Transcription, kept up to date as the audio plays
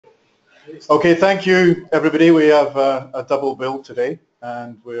Okay, thank you everybody. We have a double bill today,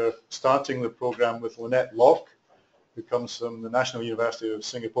 and we're starting the program with Lynette Loke, who comes from the National University of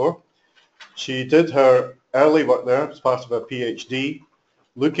Singapore. She did her early work there as part of a PhD,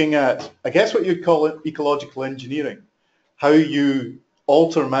 looking at, I guess what you'd call it, ecological engineering, how you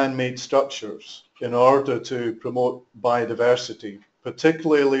alter man-made structures in order to promote biodiversity,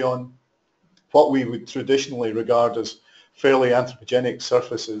 particularly on what we would traditionally regard as fairly anthropogenic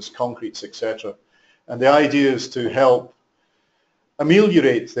surfaces, concretes, etc. And the idea is to help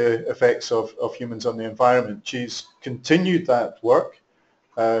ameliorate the effects of humans on the environment. She's continued that work,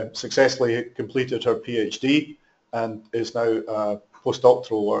 successfully completed her PhD, and is now a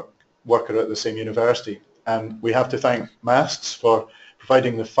postdoctoral worker at the same university. And we have to thank MASTS for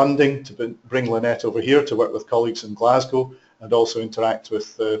providing the funding to bring Lynette over here to work with colleagues in Glasgow and also interact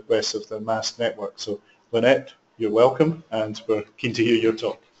with the rest of the MAST network. So Lynette, you're welcome, and we're keen to hear your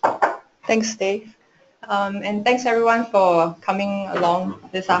talk. Thanks, Dave. And thanks everyone for coming along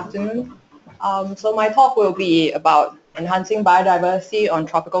this afternoon. So my talk will be about enhancing biodiversity on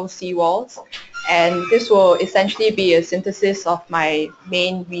tropical seawalls, and this will essentially be a synthesis of my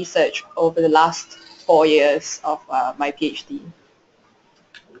main research over the last 4 years of my PhD.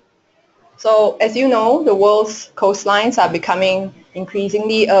 So as you know, the world's coastlines are becoming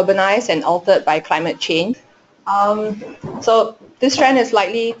increasingly urbanized and altered by climate change. So this trend is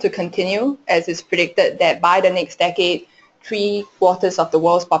likely to continue, as it's predicted that by the next decade, 3/4 of the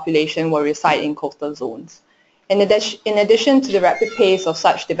world's population will reside in coastal zones. In addition to the rapid pace of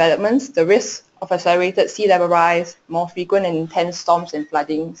such developments, the risk of accelerated sea level rise, more frequent and intense storms and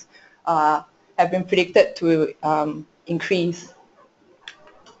floodings have been predicted to increase.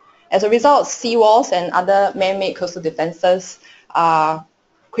 As a result, seawalls and other man-made coastal defenses are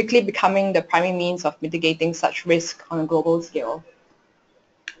quickly becoming the primary means of mitigating such risk on a global scale.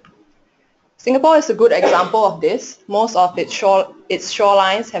 Singapore is a good example of this. Most of its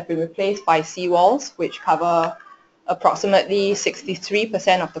shorelines have been replaced by seawalls, which cover approximately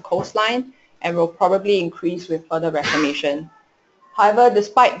 63% of the coastline and will probably increase with further reclamation. However,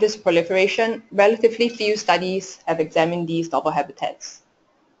 despite this proliferation, relatively few studies have examined these novel habitats.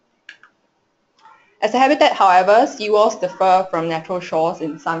 As a habitat, however, seawalls differ from natural shores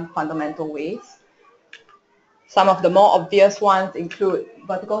in some fundamental ways. Some of the more obvious ones include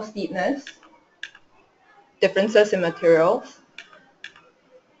vertical steepness, differences in materials,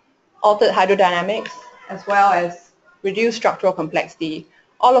 altered hydrodynamics, as well as reduced structural complexity,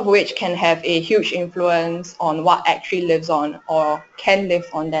 all of which can have a huge influence on what actually lives on or can live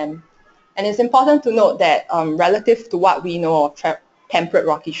on them. And it's important to note that relative to what we know of temperate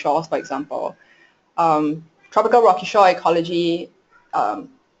rocky shores, for example, tropical rocky shore ecology,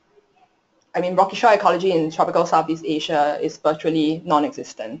 rocky shore ecology in tropical Southeast Asia is virtually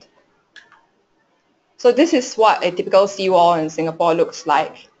non-existent. So this is what a typical seawall in Singapore looks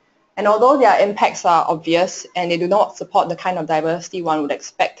like. And although their impacts are obvious and they do not support the kind of diversity one would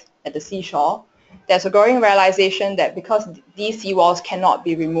expect at the seashore, there's a growing realization that because these seawalls cannot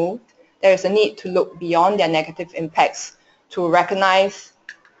be removed, there is a need to look beyond their negative impacts to recognize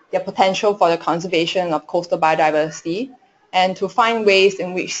their potential for the conservation of coastal biodiversity and to find ways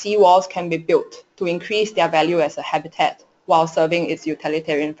in which seawalls can be built to increase their value as a habitat while serving its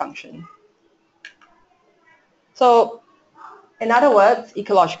utilitarian function. So, in other words,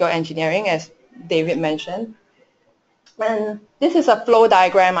 ecological engineering, as David mentioned. And this is a flow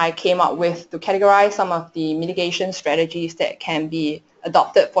diagram I came up with to categorize some of the mitigation strategies that can be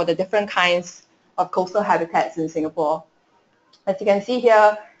adopted for the different kinds of coastal habitats in Singapore. As you can see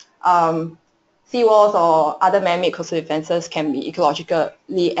here, seawalls or other man-made coastal defenses can be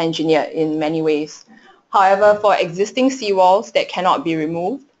ecologically engineered in many ways. However, for existing seawalls that cannot be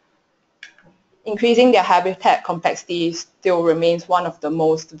removed, increasing their habitat complexity still remains one of the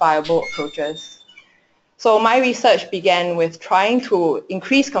most viable approaches. So my research began with trying to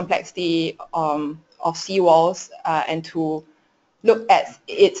increase complexity of seawalls and to look at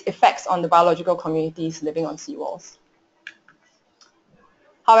its effects on the biological communities living on seawalls.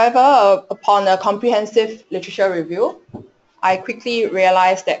 However, upon a comprehensive literature review, I quickly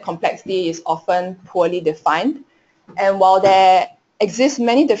realized that complexity is often poorly defined, and while there exist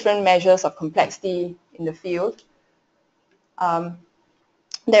many different measures of complexity in the field,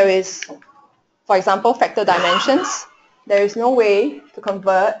 there is, for example, factor dimensions. There is no way to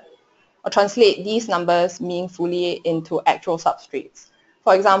convert or translate these numbers meaningfully into actual substrates.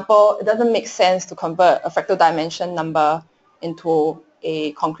 For example, it doesn't make sense to convert a fractal dimension number into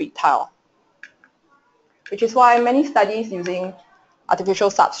a concrete tile, which is why many studies using artificial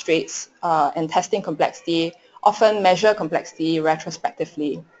substrates and testing complexity often measure complexity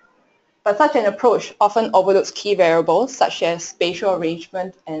retrospectively. But such an approach often overlooks key variables such as spatial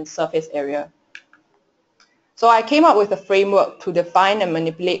arrangement and surface area. So I came up with a framework to define and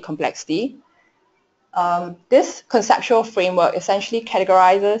manipulate complexity. This conceptual framework essentially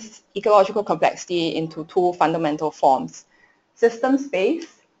categorizes ecological complexity into two fundamental forms: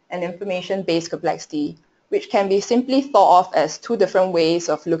 system-based and information-based complexity, which can be simply thought of as two different ways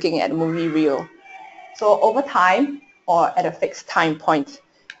of looking at a movie reel. So over time or at a fixed time point.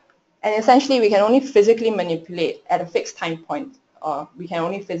 And essentially we can only physically manipulate at a fixed time point, or we can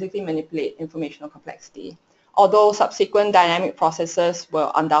only physically manipulate informational complexity, although subsequent dynamic processes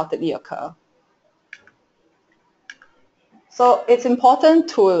will undoubtedly occur. So it's important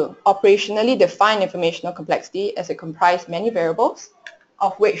to operationally define informational complexity as it comprises many variables,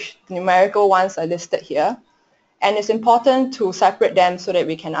 of which the numerical ones are listed here. And it's important to separate them so that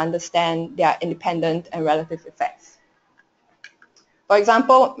we can understand their independent and relative effects. For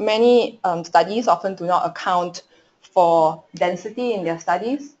example, many studies often do not account for density in their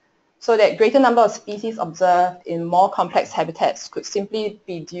studies, so that greater number of species observed in more complex habitats could simply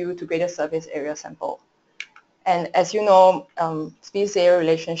be due to greater surface area sample. And as you know, species-area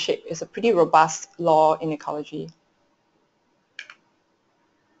relationship is a pretty robust law in ecology.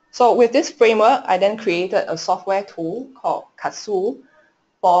 So with this framework, I then created a software tool called CASU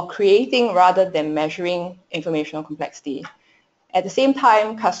for creating rather than measuring informational complexity. At the same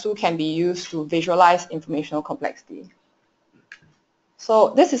time, CASU can be used to visualize informational complexity.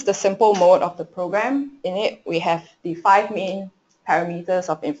 So this is the simple mode of the program. In it, we have the 5 main parameters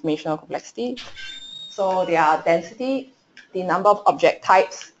of informational complexity. So they are density, the number of object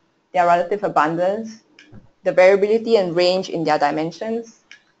types, their relative abundance, the variability and range in their dimensions,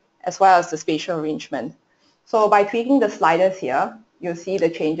 as well as the spatial arrangement. So by tweaking the sliders here, you'll see the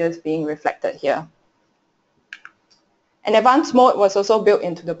changes being reflected here. An advanced mode was also built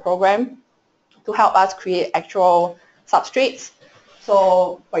into the program to help us create actual substrates.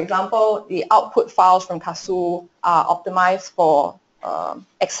 So for example, the output files from CASU are optimized for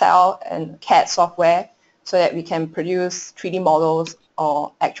Excel and CAD software so that we can produce 3D models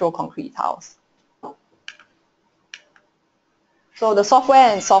or actual concrete tiles. So the software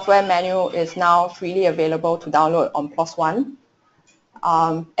and software manual is now freely available to download on PLOS ONE.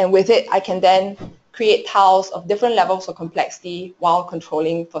 And with it, I can then create tiles of different levels of complexity while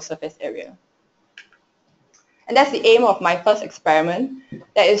controlling for surface area. And that's the aim of my first experiment,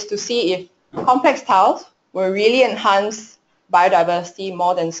 that is to see if complex tiles will really enhance biodiversity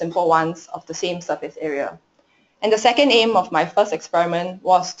more than simple ones of the same surface area. And the second aim of my first experiment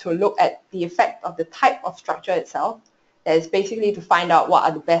was to look at the effect of the type of structure itself, that is basically to find out what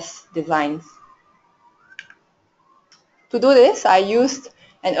are the best designs. To do this, I used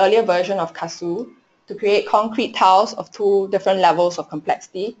an earlier version of CASU to create concrete tiles of 2 different levels of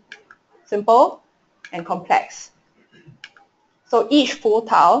complexity, simple and complex. So each full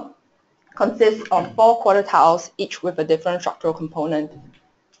tile consists of 4 quarter tiles, each with a different structural component.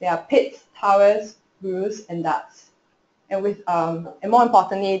 They are pits, towers, roofs, and ducts. And more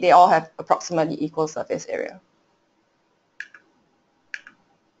importantly, they all have approximately equal surface area.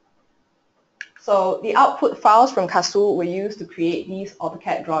 So the output files from CASU were used to create these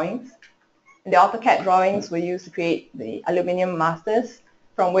AutoCAD drawings. And the AutoCAD drawings were used to create the aluminium masters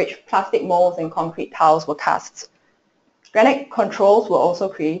from which plastic molds and concrete tiles were cast. Granite controls were also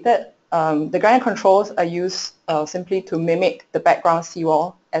created. The granite controls are used simply to mimic the background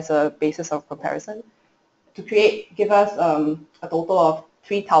seawall as a basis of comparison to give us a total of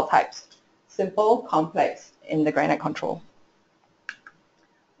 3 tile types: simple, complex, in the granite control.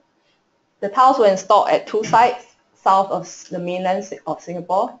 The tiles were installed at 2 sites south of the mainland of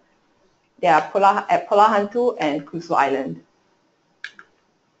Singapore. They are at Pulau Hantu and Kusu Island.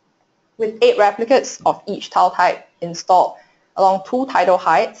 With 8 replicates of each tile type installed along 2 tidal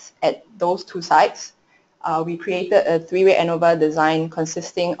heights at those 2 sites, we created a 3-way ANOVA design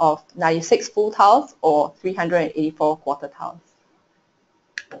consisting of 96 full tiles or 384 quarter tiles.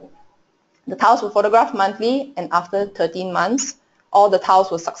 The tiles were photographed monthly, and after 13 months, all the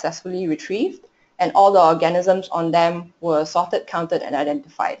tiles were successfully retrieved and all the organisms on them were sorted, counted, and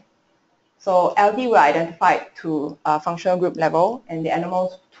identified. So LD were identified to functional group level and the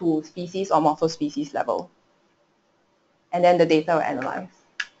animals to species or morphospecies level. And then the data were analyzed.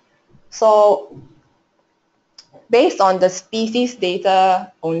 So based on the species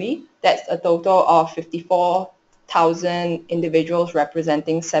data only, that's a total of 54,000 individuals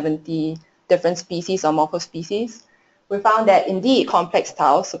representing 70 different species or morphospecies. We found that indeed complex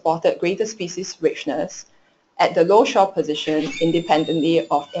tiles supported greater species richness at the low shore position independently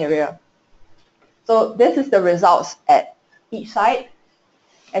of area. So this is the results at each site.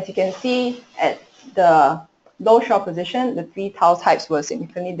 As you can see, at the low shore position, the three tile types were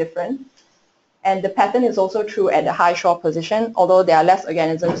significantly different. And the pattern is also true at the high shore position, although there are less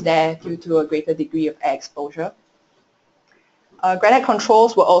organisms there due to a greater degree of air exposure. Granite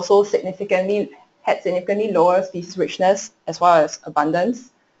controls were also had significantly lower species richness as well as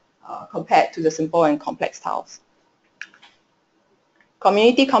abundance compared to the simple and complex tiles.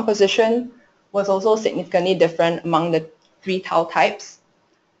 Community composition was also significantly different among the three tile types.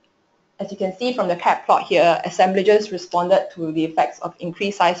 As you can see from the cat plot here, assemblages responded to the effects of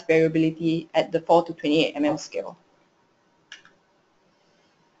increased size variability at the 4 to 28 mm scale.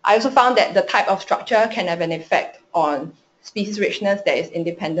 I also found that the type of structure can have an effect on species richness that is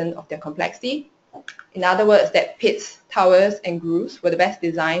independent of their complexity. In other words, that pits, towers, and grooves were the best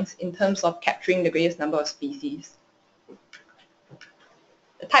designs in terms of capturing the greatest number of species.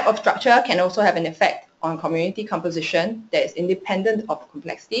 The type of structure can also have an effect on community composition that is independent of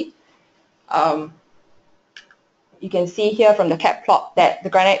complexity. You can see here from the cat plot that the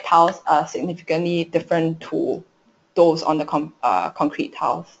granite tiles are significantly different to those on the concrete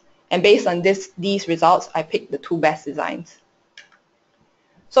tiles. And based on these results, I picked the two best designs.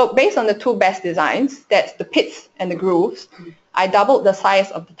 So based on the two best designs, that's the pits and the grooves, I doubled the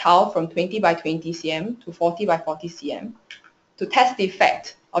size of the tile from 20 by 20 cm to 40 by 40 cm to test the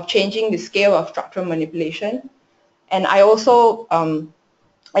effect of changing the scale of structural manipulation. And I also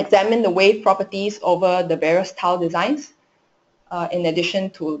examine the wave properties over the various tile designs in addition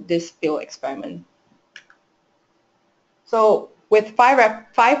to this field experiment. So with five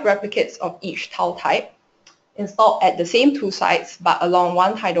replicates of each tile type installed at the same two sites but along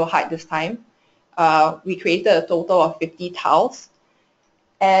one tidal height this time, we created a total of 50 tiles.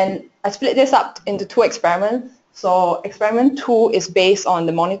 And I split this up into two experiments. So experiment 2 is based on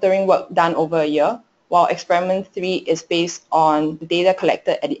the monitoring work done over a year, while experiment 3 is based on the data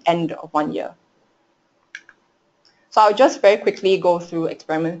collected at the end of 1 year. So I'll just very quickly go through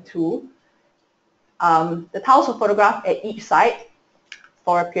experiment 2. The tiles were photographed at each site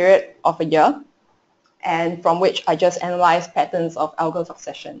for a period of a year, and from which I just analyzed patterns of algal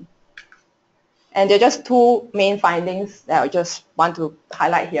succession. And there are just two main findings that I just want to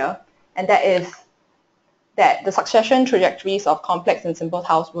highlight here, and that is that the succession trajectories of complex and simple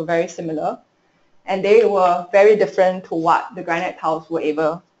tiles were very similar, and they were very different to what the granite tiles were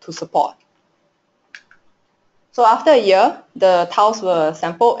able to support. So after a year, the tiles were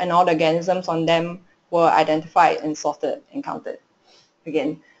sampled and all the organisms on them were identified and sorted and counted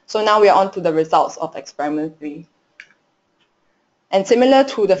again. So now we are on to the results of experiment 3. And similar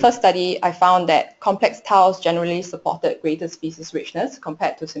to the first study, I found that complex tiles generally supported greater species richness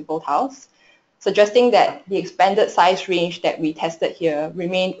compared to simple tiles, suggesting that the expanded size range that we tested here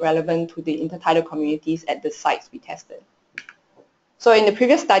remained relevant to the intertidal communities at the sites we tested. So in the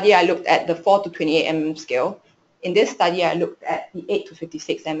previous study, I looked at the 4 to 28 mm scale. In this study, I looked at the 8 to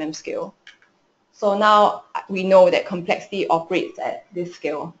 56 mm scale. So now we know that complexity operates at this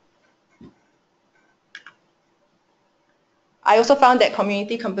scale. I also found that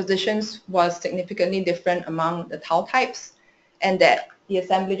community compositions was significantly different among the tile types, and that the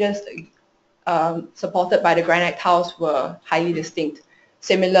assemblages supported by the granite tiles were highly distinct,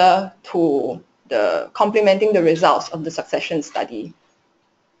 similar to complementing the results of the succession study.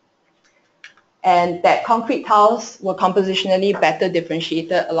 And that concrete tiles were compositionally better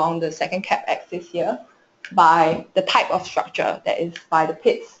differentiated along the second cap axis here by the type of structure, that is by the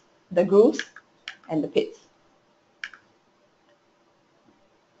pits, the grooves, and the pits.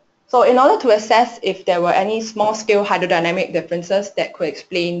 So in order to assess if there were any small-scale hydrodynamic differences that could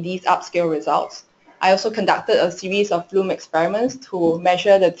explain these upscale results, I also conducted a series of flume experiments to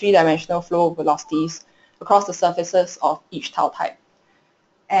measure the three-dimensional flow velocities across the surfaces of each tile type.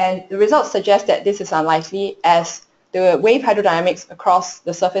 And the results suggest that this is unlikely, as the wave hydrodynamics across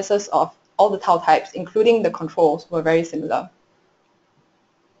the surfaces of all the tile types, including the controls, were very similar.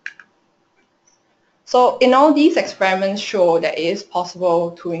 So in all, these experiments show that it is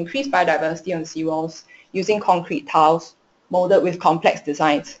possible to increase biodiversity on seawalls using concrete tiles molded with complex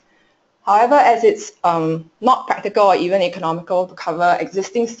designs. However, as it's not practical or even economical to cover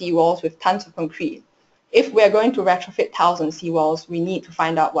existing seawalls with tons of concrete, if we're going to retrofit tiles on seawalls, we need to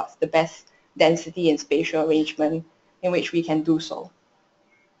find out what's the best density and spatial arrangement in which we can do so.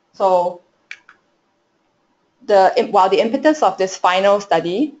 So while the impetus of this final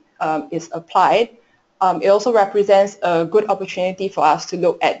study is applied, it also represents a good opportunity for us to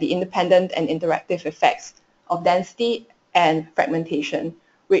look at the independent and interactive effects of density and fragmentation,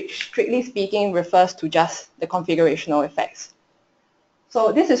 which strictly speaking refers to just the configurational effects.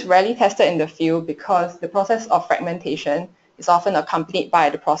 So this is rarely tested in the field because the process of fragmentation is often accompanied by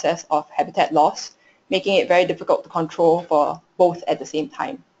the process of habitat loss, making it very difficult to control for both at the same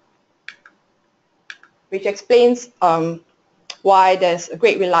time. Which explains why there's a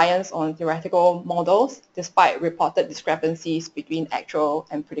great reliance on theoretical models despite reported discrepancies between actual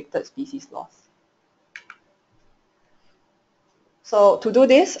and predicted species loss. So to do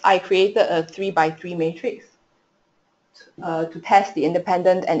this, I created a 3x3 matrix to test the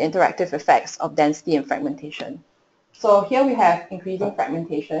independent and interactive effects of density and fragmentation. So here we have increasing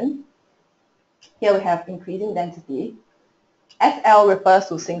fragmentation. Here we have increasing density. SL refers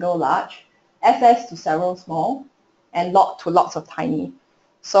to single large, SS to several small, and lot to lots of tiny.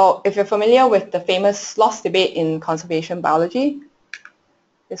 So if you're familiar with the famous loss debate in conservation biology,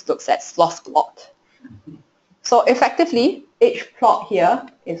 this looks at loss plot. So effectively, each plot here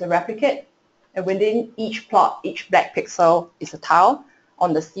is a replicate, and within each plot, each black pixel is a tile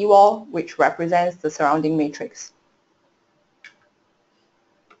on the seawall, which represents the surrounding matrix.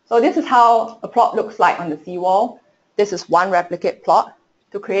 So this is how a plot looks like on the seawall. This is one replicate plot.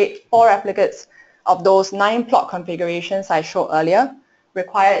 To create 4 replicates of those 9 plot configurations I showed earlier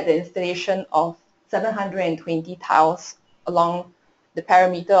required the installation of 720 tiles along the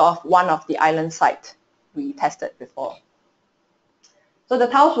perimeter of one of the island sites we tested before. So the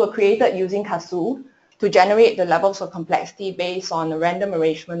tiles were created using CASU to generate the levels of complexity based on a random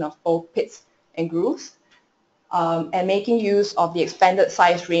arrangement of both pits and grooves, and making use of the expanded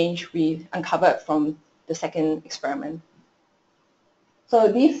size range we uncovered from the second experiment.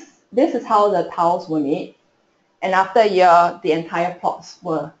 So this is how the tiles were made, and after a year, the entire plots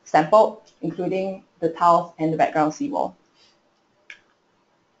were sampled, including the tiles and the background seawall.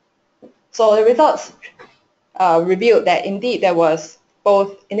 So the results revealed that indeed there was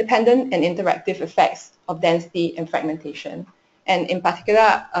both independent and interactive effects of density and fragmentation. And in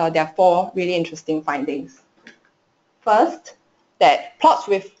particular, there are 4 really interesting findings. First, that plots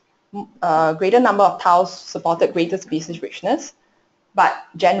with a greater number of tiles supported greater species richness, but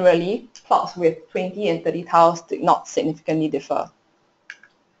generally, plots with 20 and 30 tiles did not significantly differ.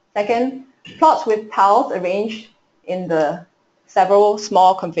 Second, plots with tiles arranged in the several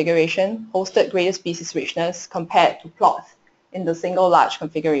small configuration hosted greater species richness compared to plots in the single large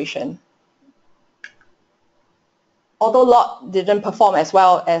configuration. Although lot didn't perform as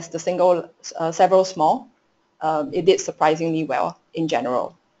well as the several small, it did surprisingly well in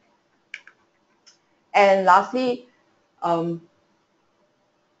general. And lastly, the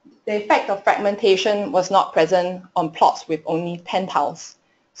effect of fragmentation was not present on plots with only 10 tiles.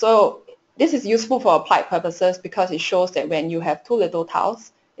 So this is useful for applied purposes because it shows that when you have too little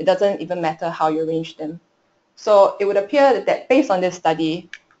tiles, it doesn't even matter how you arrange them. So it would appear that based on this study,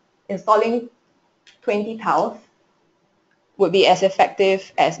 installing 20 tiles would be as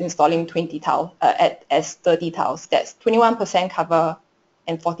effective as installing 20 tiles, as 30 tiles. That's 21% cover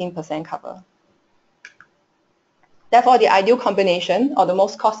and 14% cover. Therefore, the ideal combination, or the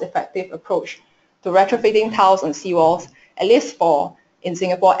most cost-effective approach to retrofitting tiles on seawalls, at least in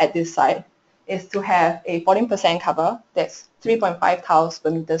Singapore at this site, is to have a 14% cover, that's 3.5 tiles per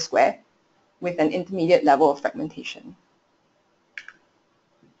meter square, with an intermediate level of fragmentation.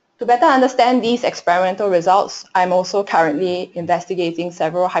 To better understand these experimental results, I'm also currently investigating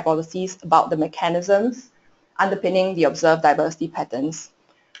several hypotheses about the mechanisms underpinning the observed diversity patterns.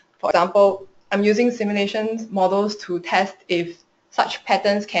 For example, I'm using simulation models to test if such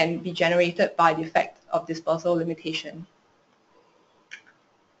patterns can be generated by the effect of dispersal limitation.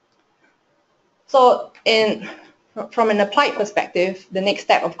 So from an applied perspective, the next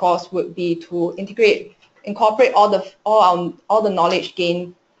step, of course, would be to incorporate all the knowledge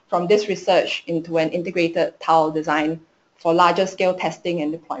gained from this research into an integrated tile design for larger scale testing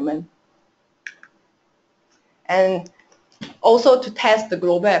and deployment. And also to test the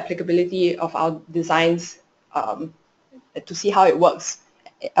global applicability of our designs to see how it works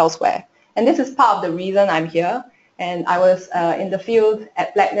elsewhere. And this is part of the reason I'm here. And I was in the field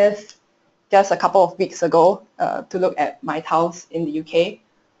at Blacklist just a couple of weeks ago to look at my tiles in the UK,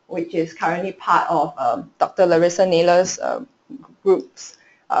 which is currently part of Dr. Larissa Naylor's group's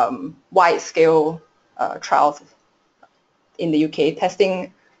wide-scale trials in the UK,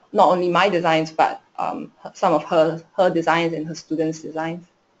 testing not only my designs, but some of her designs and her students' designs.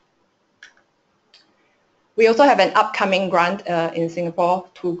 We also have an upcoming grant in Singapore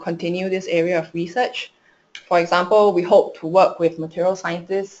to continue this area of research. For example, we hope to work with material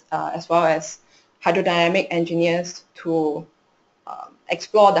scientists as well as hydrodynamic engineers to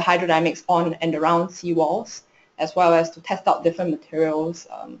explore the hydrodynamics on and around seawalls, as well as to test out different materials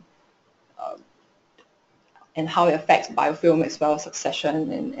and how it affects biofilm as well as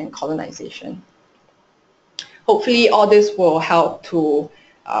succession and colonization. hopefully all this will help to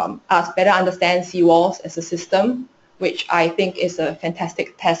us better understand seawalls as a system, which I think is a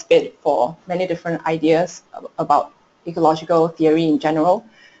fantastic test bed for many different ideas about ecological theory in general,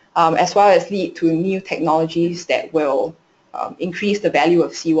 as well as lead to new technologies that will increase the value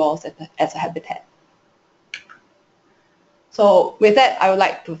of seawalls as a habitat. So with that, I would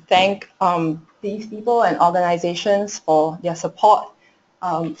like to thank these people and organizations for their support,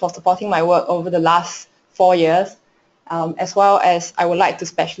 for supporting my work over the last 4 years, as well as I would like to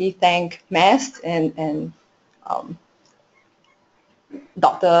especially thank MASTS and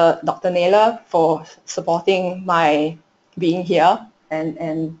Dr. Naylor for supporting my being here,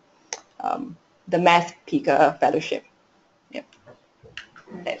 and the MASTS Peaker Fellowship. Yep.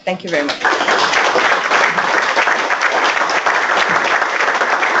 Thank you very much.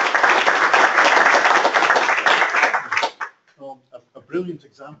 A brilliant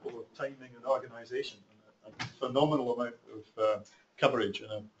example of timing and organisation, and a phenomenal amount of coverage in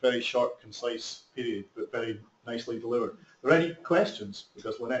a very short, concise period, but very nicely delivered. Are there any questions?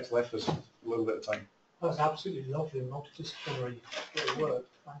 Because Lynette's left us a little bit of time. That's absolutely lovely, multidisciplinary work.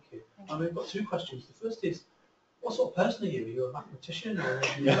 Thank you. I've got 2 questions. The first is, what sort of person are you? Are you a mathematician or an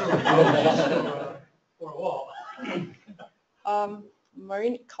engineer or what?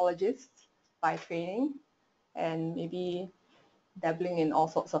 Marine ecologist by training, and maybe dabbling in all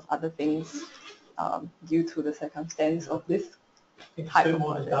sorts of other things due to the circumstance of this type of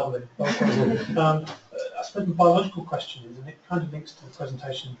project. I suppose the biological question is, and it kind of links to the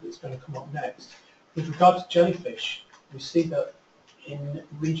presentation that's going to come up next, with regard to jellyfish, we see that in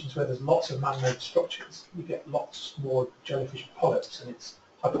regions where there's lots of man-made structures, you get lots more jellyfish polyps, and it's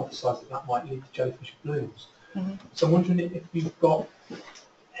hypothesised that that might lead to jellyfish blooms. Mm-hmm. So I'm wondering if you've got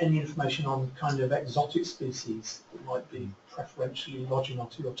any information on kind of exotic species that might be preferentially lodging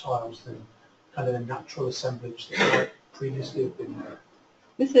onto your tiles than kind of a natural assemblage that might previously have been there.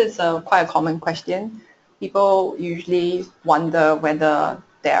 This is quite a common question. People usually wonder whether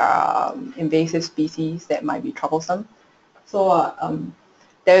there are invasive species that might be troublesome. So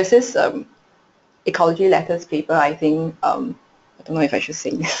there is this ecology letters paper, I think, I don't know if I should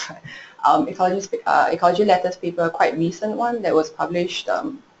say this, ecology letters paper, quite recent one that was published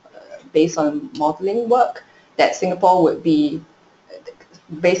based on modeling work, that Singapore would be,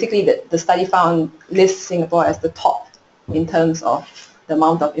 basically the study lists Singapore as the top in terms of the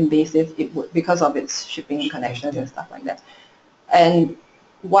amount of invasive it would, because of its shipping connections and stuff like that. And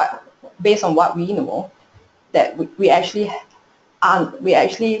based on what we know, that we actually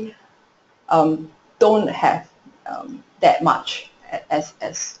don't have that much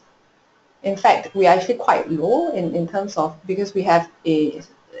as in fact we are actually quite low in terms of, because we have a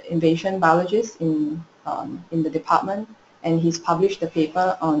invasion biologist in the department, and he's published the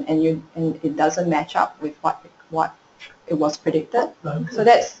paper on, and it doesn't match up with what it was predicted. Okay. So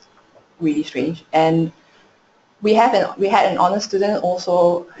that's really strange. And we had an honor student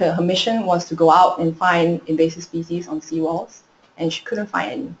also. Her mission was to go out and find invasive species on seawalls, and she couldn't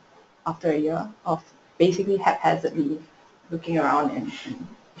find any after a year of basically haphazardly looking around, and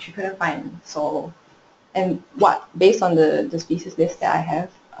she couldn't find any. So, and based on the species list that I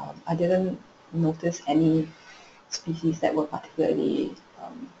have, I didn't notice any species that were particularly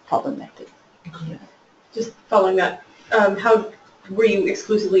problematic. Yeah. Just following that, how were you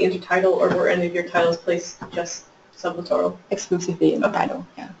exclusively intertidal, or were any of your tiles placed just sublittoral? Exclusively intertidal,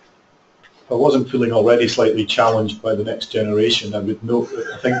 yeah. If I wasn't feeling already slightly challenged by the next generation, I would note that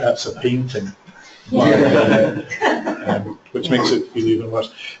I think that's a painting, which makes it feel even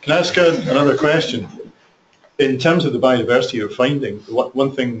worse. Can I ask another question? In terms of the biodiversity you're finding,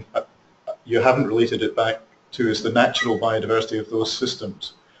 one thing you haven't related it back to is the natural biodiversity of those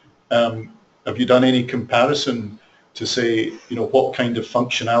systems. Have you done any comparison to say, what kind of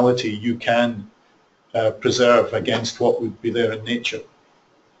functionality you can preserve against what would be there in nature?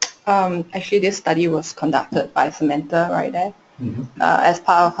 Actually, this study was conducted by Samantha right there. Mm-hmm. As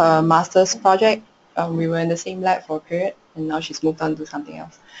part of her master's project. We were in the same lab for a period, and now she's moved on to something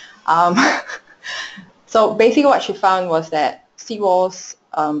else. So basically what she found was that seawalls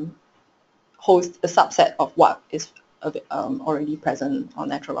host a subset of what is already present on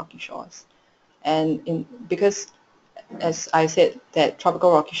natural rocky shores. And because, as I said, that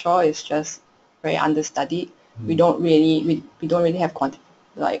tropical rocky shore is just very understudied, we don't really have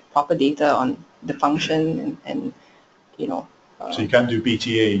proper data on the function and so you can't do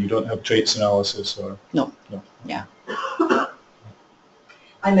BTA, you don't have traits analysis, or? No. Yeah.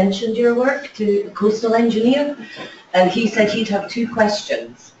 I mentioned your work to a coastal engineer, and he said he'd have 2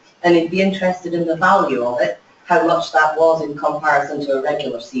 questions, and he'd be interested in the value of it, how much that was in comparison to a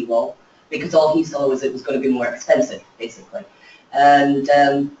regular seawall, because all he saw was it was going to be more expensive, basically, and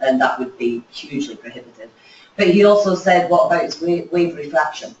that would be hugely prohibitive. But he also said, what about its wave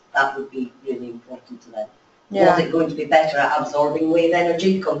refraction? That would be really important to them. Yeah. Was it going to be better at absorbing wave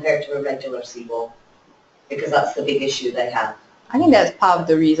energy compared to a regular seawall? Because that's the big issue they have. I think that's part of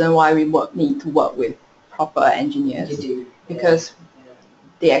the reason why we need to work with proper engineers. You do. Because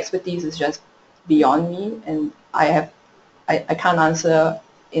the expertise is just beyond me, and I can't answer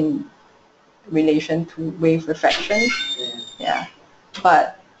in relation to wave refraction. Yeah.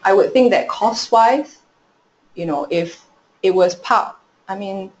 But I would think that cost-wise, you know, if it was part, I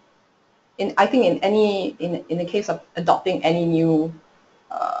mean, I think in the case of adopting any new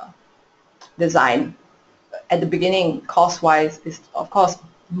design, at the beginning, cost-wise, is of course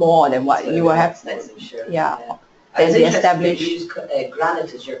more than what you will have. Sure. Yeah. I was Then interested established. if you use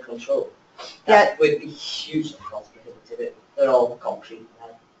granite as your control. Yeah. That would be hugely cost prohibitive. They're all concrete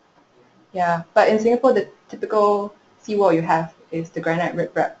now. Yeah, but in Singapore, the typical seawall you have is the granite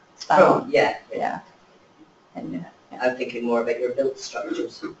riprap style. Oh, yeah. Yeah. And yeah. I'm thinking more about your built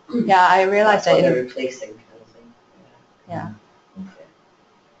structures. Yeah, I realized That's what that. they're replacing, kind of thing. Yeah. Okay.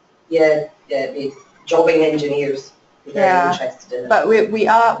 Yeah, the jobbing engineers are very Yeah. interested in it. But we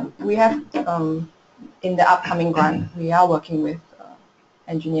have in the upcoming grant, we are working with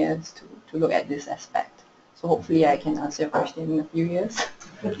engineers to look at this aspect. So hopefully I can answer your question in a few years.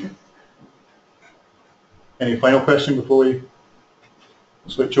 Any final question before we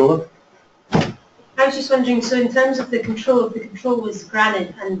switch over? I was just wondering, so in terms of the control was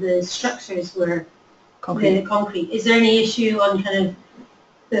granite and the structures were Concrete. concrete. Is there any issue on kind of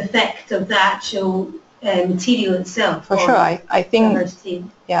the effect of the actual material itself? For sure, I think, diversity?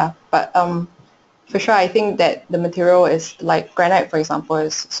 yeah, but for sure I think that the material is, like granite for example,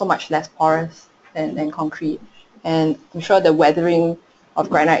 is so much less porous than concrete, and I'm sure the weathering of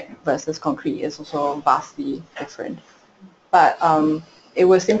granite versus concrete is also vastly different. But it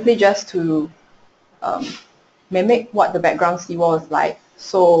was simply just to mimic what the background seawall is like.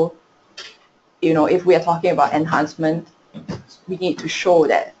 So, you know, if we are talking about enhancement, we need to show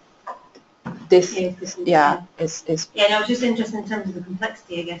that this, is. Yeah, and I was just interested in terms of the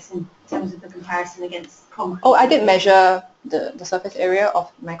complexity, I guess, in terms of the comparison against concrete. Oh, I did measure the surface area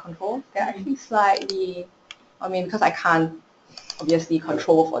of my control. They're actually slightly, I mean, because I can't obviously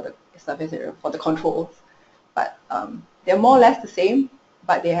control for the surface area for the controls, but they're more or less the same,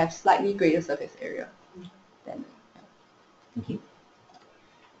 but they have slightly greater surface area. Than, Thank you.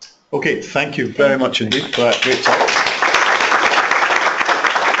 Okay, thank you very much indeed for that great talk.